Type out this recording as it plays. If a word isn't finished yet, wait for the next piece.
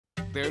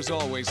There's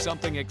always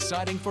something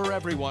exciting for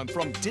everyone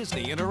from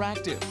Disney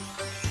Interactive.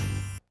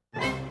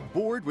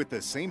 Bored with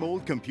the same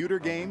old computer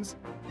games?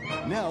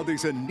 Now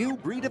there's a new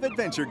breed of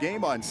adventure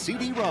game on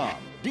CD-Rom.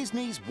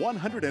 Disney's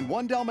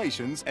 101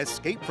 Dalmatians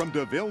Escape from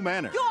DeVille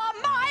Manor.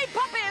 You're my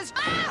puppies!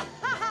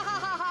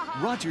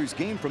 Roger's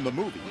game from the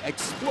movie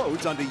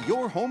explodes onto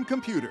your home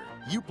computer.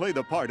 You play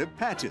the part of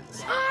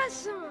Patches.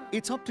 Awesome!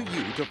 It's up to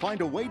you to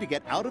find a way to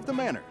get out of the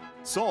manor,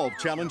 solve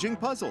challenging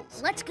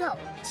puzzles, Let's go.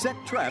 set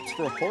traps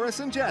for Horace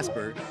and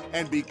Jasper,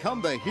 and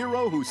become the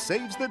hero who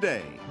saves the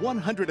day.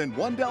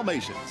 101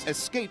 Dalmatians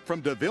Escape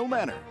from DeVille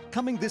Manor.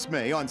 Coming this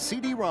May on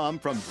CD-ROM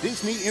from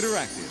Disney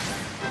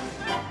Interactive.